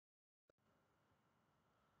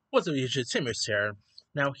What's up, YouTube? Timus here.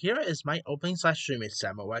 Now, here is my opening slash streaming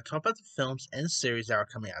segment where I talk about the films and series that are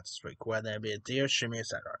coming out this week, whether it be a deal, streaming,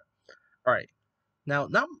 etc. Alright, now,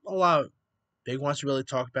 not a lot of big ones to really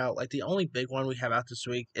talk about. Like, the only big one we have out this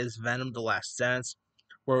week is Venom The Last Dance,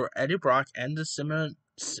 where Eddie Brock and the similar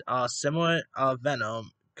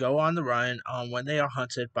Venom go on the run when they are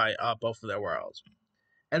hunted by both of their worlds.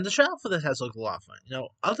 And the trailer for this has looked a lot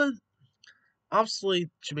of fun. Obviously,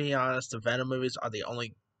 to be honest, the Venom movies are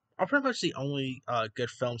pretty much the only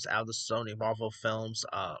good films out of the Sony Marvel films.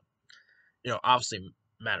 Obviously,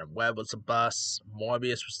 Madam Web was a bust.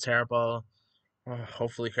 Morbius was terrible.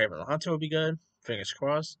 Hopefully, Kraven the Hunter will be good. Fingers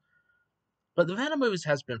crossed. But the Venom movies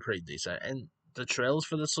has been pretty decent, and the trailers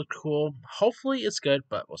for this look cool. Hopefully, it's good,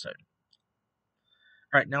 but we'll see.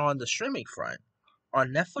 All right, now on the streaming front, on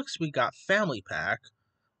Netflix we got Family Pack,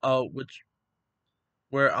 which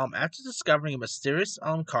where after discovering a mysterious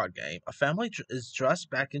card game, a family is dressed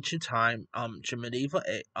back into time to medieval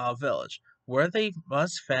village where they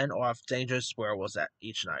must fend off dangerous werewolves at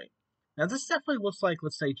each night. Now this definitely looks like,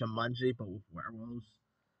 let's say, Jumanji but with werewolves.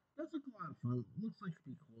 That's like a lot of fun. Looks like it'd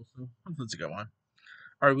be cool, so hopefully it's a good one.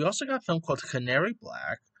 Alright, we also got a film called Canary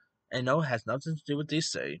Black, and no, it has nothing to do with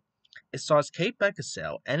DC. It stars Kate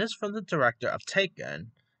Beckinsale and is from the director of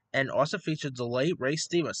Taken, and also features the late Ray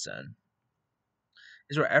Stevenson.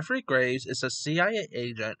 Is where Everett Graves is a CIA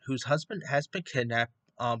agent whose husband has been kidnapped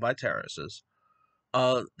by terrorists.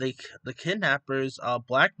 The kidnappers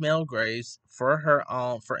blackmail Graves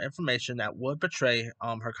for information that would betray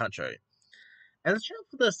her country. And the trailer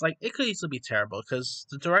for this, like, it could easily be terrible because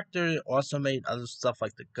the director also made other stuff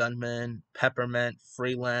like The Gunman, Peppermint,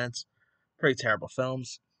 Freelance, pretty terrible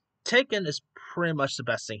films. Taken is pretty much the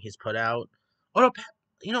best thing he's put out. Although,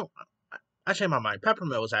 you know, I changed my mind.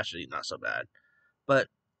 Peppermint was actually not so bad, but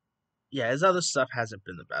yeah, his other stuff hasn't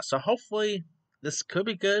been the best. So hopefully this could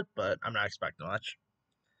be good, but I'm not expecting much.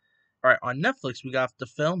 Alright, on Netflix we got the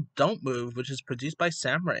film Don't Move, which is produced by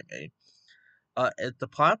Sam Raimi. It's the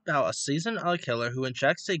plot about a seasoned killer who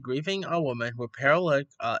injects a grieving woman with paralytic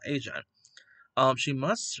agent. Um, she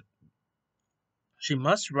must she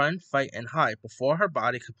must run, fight, and hide before her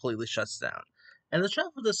body completely shuts down. And the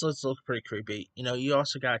trailer for this looks pretty creepy. You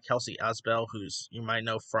also got Kelsey Asbell, who's you might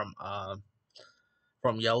know from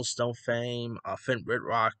Yellowstone fame, Finn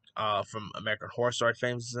Wittrock from American Horror Story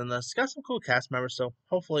fame is in this. It's got some cool cast members, so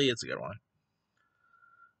hopefully it's a good one.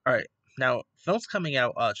 Alright, now, films coming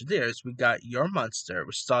out to theaters, we got Your Monster,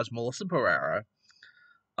 which stars Melissa Barrera,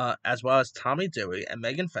 as well as Tommy Dewey and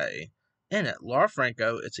Megan Faye. In it, Laura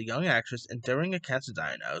Franco is a young actress enduring a cancer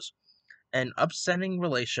diagnosis, an upsetting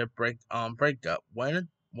relationship breakup when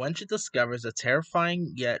she discovers a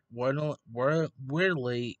terrifying yet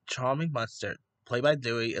weirdly charming monster played by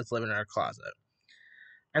Dewey is living in her closet.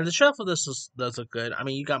 And the trailer for does look good. I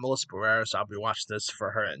mean, you got Melissa Barrera, so I'll be watching this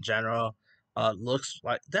for her in general. Definitely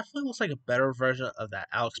looks like a better version of that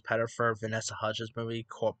Alex Pettyfer Vanessa Hudgens movie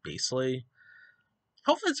called Beastly.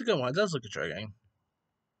 Hopefully it's a good one. It does look intriguing.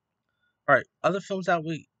 Alright, other films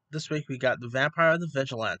this week we got The Vampire the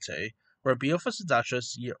Vigilante, where a beautiful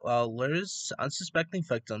seductress lures unsuspecting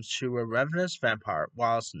victims to a ravenous vampire,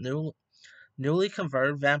 whilst newly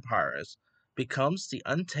converted vampires becomes the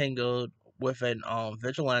untangled with an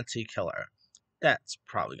vigilante killer. That's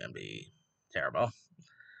probably gonna be terrible.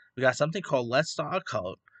 We got something called Let's Start a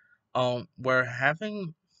Cult, where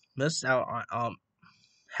missed out on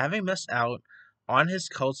having missed out on his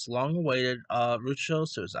cult's long-awaited ritual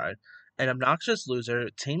suicide, an obnoxious loser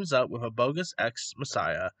teams up with a bogus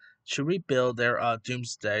ex-messiah to rebuild their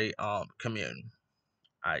doomsday commune.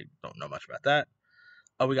 I don't know much about that.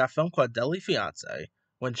 We got a film called Deadly Fiance.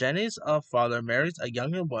 When Jenny's father marries a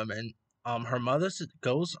younger woman, her mother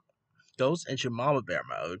goes into mama bear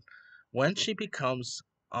mode when she becomes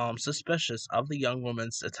suspicious of the young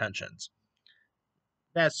woman's attentions.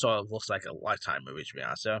 That sort of looks like a Lifetime movie, to be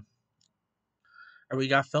honest. Yeah. And we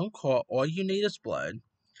got a film called All You Need Is Blood,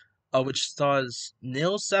 which stars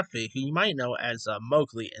Neil Sefi, who you might know as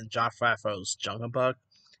Mowgli in Jon Favreau's Jungle Book.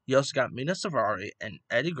 You also got Mina Savari and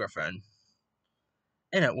Eddie Griffin.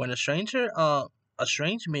 In it, when a strange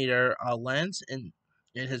meteor lands in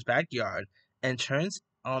his backyard and turns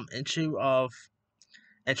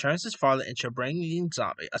his father into a brain-eating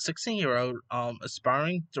zombie. A 16-year-old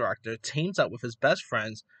aspiring director teams up with his best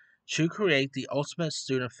friends to create the ultimate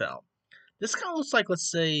student film. This kind of looks like,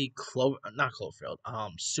 let's say, not Cloverfield,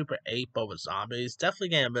 Super 8, but with zombies. Definitely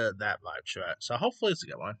getting a bit of that vibe to it. So hopefully it's a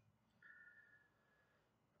good one.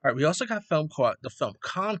 Alright, we also got a film called the film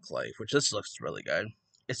Conclave, which this looks really good.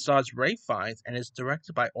 It stars Ray Fiennes and is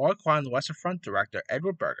directed by All Quiet on the Western Front director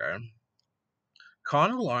Edward Berger.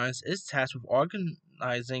 Connor Lawrence is tasked with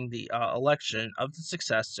scrutinizing the election of the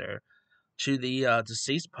successor to the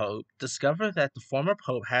deceased pope, discover that the former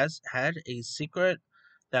pope has had a secret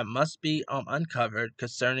that must be uncovered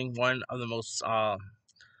concerning one or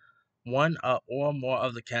more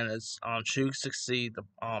of the candidates to succeed the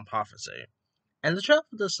prophecy. And the trailer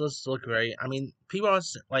for this looks look great. I mean, people are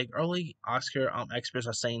like early Oscar experts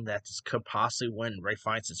are saying that this could possibly win Ray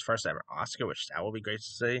Fiennes' first ever Oscar, which that will be great to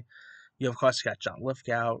see. You of course got John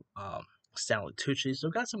Lithgow, Stanley Tucci, so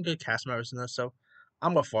got some good cast members in this. So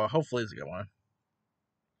I'm up for it. Hopefully, it's a good one.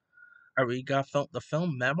 Alright, we got the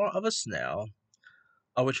film Memoir of a Snail,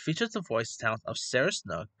 which features the voice talent of Sarah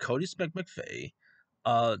Snook, Cody Smith McPhee,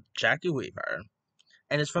 Jackie Weaver,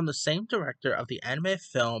 and is from the same director of the animated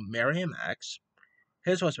film Miriam X.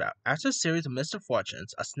 Here's what it's about. After a series of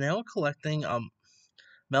misfortunes, a snail collecting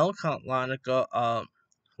melancholic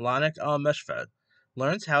misfit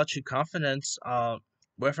learns how to confidence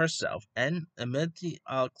with herself and amid the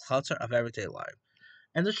clutter of everyday life.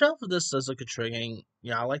 And the show for this does look intriguing.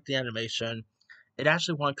 I like the animation. It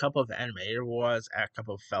actually won a couple of animated awards at a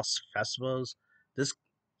couple of festivals. This,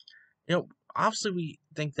 obviously we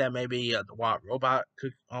think that maybe the Wild Robot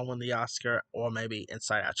could win the Oscar, or maybe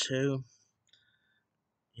Inside Out 2.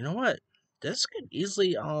 You know what? This could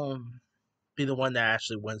easily be the one that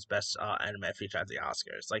actually wins best anime feature at the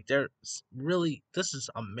Oscars. Like this is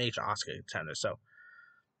a major Oscar contender. So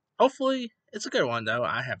hopefully it's a good one though.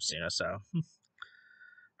 I haven't seen it, so all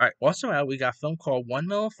right. Also out, we got a film called 1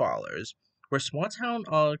 Million Followers, where small town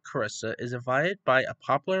Carissa is invited by a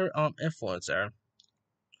popular influencer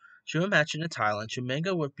to a mansion in Thailand to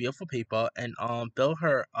mingle with beautiful people and build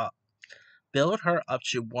her up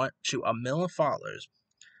to 1 million followers.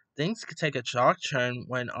 Things could take a dark turn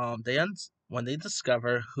when when they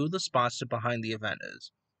discover who the sponsor behind the event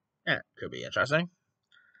is. Yeah, could be interesting.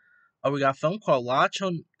 We got a film called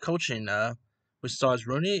Cochina, which stars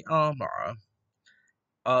Rooney Mara.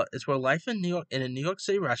 It's where life in New York in a New York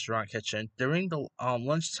City restaurant kitchen during the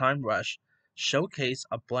lunchtime rush showcase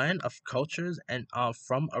a blend of cultures and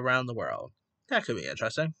from around the world. That could be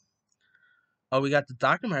interesting. We got the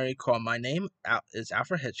documentary called My Name is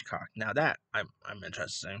Alfred Hitchcock. Now that I'm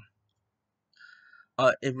interested in.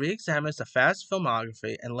 It re-examines the fast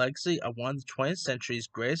filmography and legacy of one of the 20th century's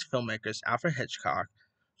greatest filmmakers, Alfred Hitchcock,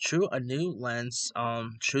 through a new lens,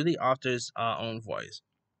 through the author's own voice.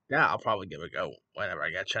 Yeah, I'll probably give it a go whenever I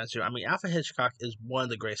get a chance to. I mean, Alfred Hitchcock is one of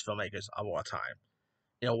the greatest filmmakers of all time.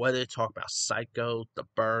 Whether you talk about Psycho, The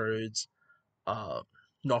Birds, uh,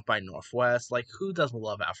 North by Northwest, like who doesn't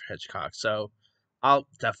love Alfred Hitchcock? So, I'll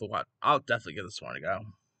definitely give this one a go.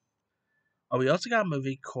 We also got a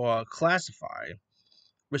movie called Classified,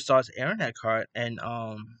 which stars Aaron Eckhart and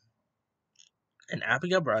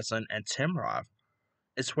Abigail Breslin and Tim Roth.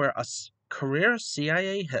 It's where career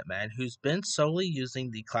CIA hitman who's been solely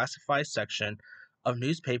using the classified section of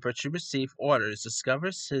newspaper to receive orders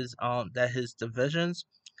discovers that his division's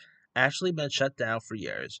actually been shut down for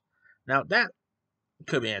years. Now that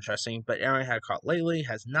could be interesting, but Aaron Eckhart lately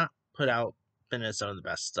has not put out been in some of the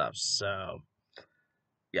best stuff. So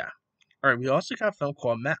yeah. All right, we also got a film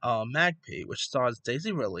called Magpie, which stars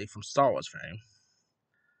Daisy Ridley from Star Wars fame.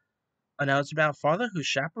 And now it's about a father who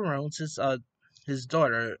chaperones his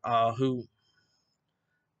daughter, who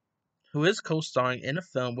is co-starring in a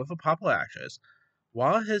film with a popular actress.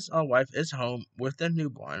 While his wife is home with their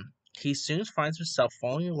newborn, he soon finds himself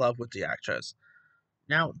falling in love with the actress.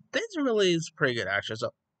 Now, Daisy Ridley is a pretty good actress,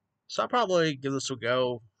 so I'll probably give this a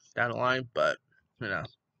go down the line, but you know.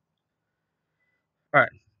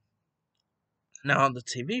 Alright, now on the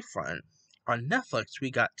TV front, on Netflix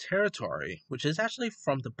we got Territory, which is actually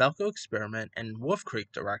from the Belko Experiment and Wolf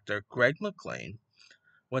Creek director Greg McLean.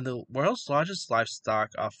 When the world's largest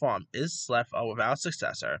livestock farm is left without a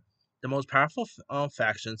successor, the most powerful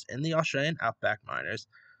factions in the Australian outback miners,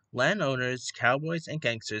 landowners, cowboys, and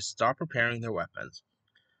gangsters start preparing their weapons.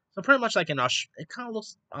 So pretty much like it kind of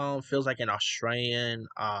looks, feels like an Australian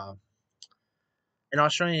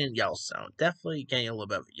Yellowstone. Definitely getting a little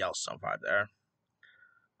bit of a Yellowstone vibe there.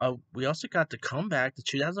 We also got the comeback, the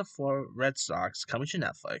 2004 Red Sox coming to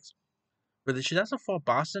Netflix, where the 2004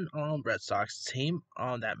 Boston Red Sox team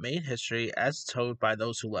that made history as told by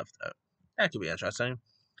those who lived it. That could be interesting.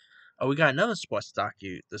 We got another sports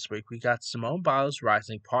docu this week. We got Simone Biles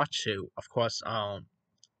Rising Part 2. Of course, Part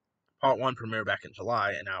 1 premiered back in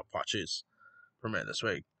July, and now Part 2's premiered this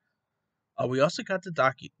week. We also got the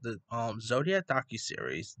Zodiac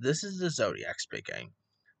docu-series. This is the Zodiac speaking.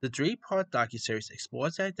 The three-part docu-series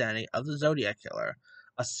explores the identity of the Zodiac Killer,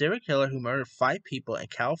 a serial killer who murdered 5 people in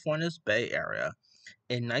California's Bay Area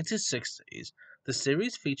in 1960s, The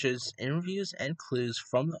series features interviews and clues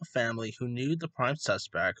from the family who knew the prime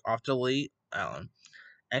suspect, Arthur Lee Allen,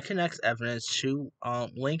 and connects evidence to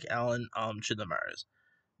link Allen to the murders.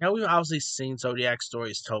 Now we've obviously seen Zodiac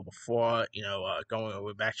stories told before, going all the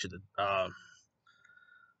way back to the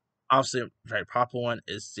obviously a very popular one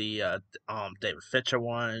is the David Fincher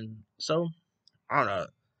one. So I don't know.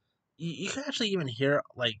 You can actually even hear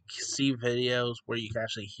see videos where you can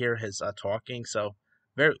actually hear his talking. So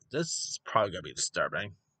very this is probably gonna be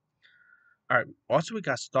disturbing. All right. Also, we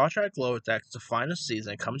got Star Trek Lower Decks, the final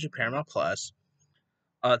season coming to Paramount Plus.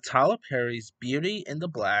 Tyler Perry's Beauty in the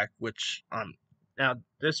Black, which now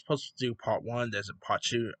they're supposed to do part one. There's a part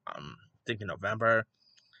two. I think in November.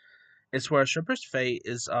 It's where a stripper's fate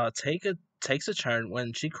is takes a turn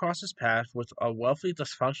when she crosses paths with a wealthy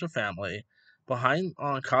dysfunctional family behind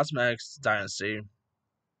on cosmetics dynasty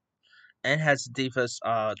and has Diva's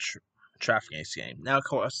trafficking scheme. Now, of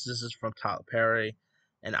course, this is from Tyler Perry,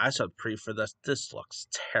 and I saw the pre for this. This looks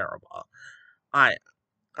terrible. I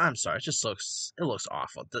I'm sorry, it looks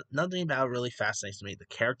awful. Nothing about it really fascinates me. The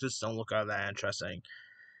characters don't look all that interesting.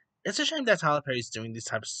 It's a shame that Tyler Perry's doing these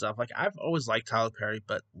types of stuff. Like I've always liked Tyler Perry,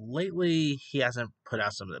 but lately he hasn't put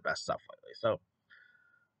out some of the best stuff lately. So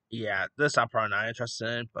yeah, this I'm probably not interested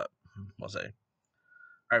in, but we'll see.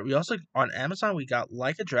 Alright, we also on Amazon we got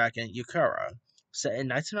Like a Dragon Yukara. Set in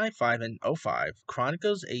 1995 and '05,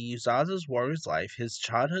 chronicles a Yuzasa's warrior's life, his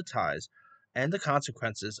childhood ties, and the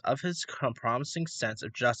consequences of his compromising sense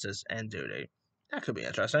of justice and duty. That could be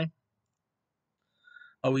interesting.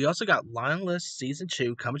 Oh, we also got Lionless Season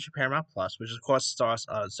 2 coming to Paramount Plus, which of course stars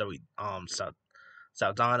Zoe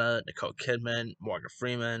Saldana, Nicole Kidman, Morgan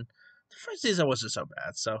Freeman. The first season wasn't so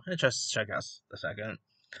bad, so interested to check out the second.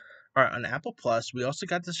 Alright, on Apple Plus, we also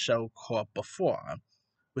got this show called Before,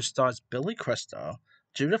 which stars Billy Crystal,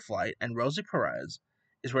 Judith Light, and Rosie Perez,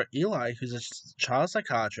 is where Eli, who's a child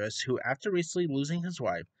psychiatrist who, after recently losing his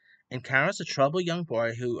wife, encounters a troubled young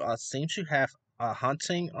boy who seems to have a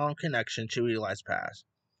haunting connection to Eli's past.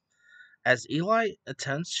 As Eli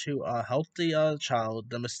attempts to help the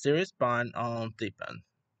child, the mysterious bond deepens.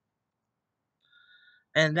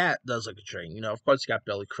 And that does look intriguing. Of course, you got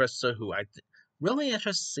Billy Crystal, who really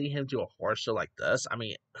interested to see him do a horror show like this. I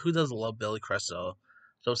mean, who doesn't love Billy Crystal?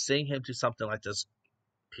 So seeing him do something like this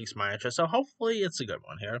piques my interest. So hopefully it's a good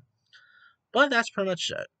one here. But that's pretty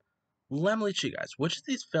much it. Let me let you guys. Which of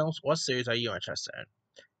these films or series are you interested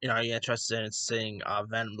in? Are you interested in seeing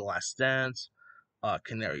Venom: The Last Dance,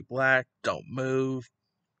 Canary Black, Don't Move,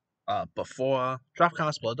 Before? Drop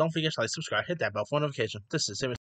comments below. Don't forget to like, subscribe, hit that bell for notification. This is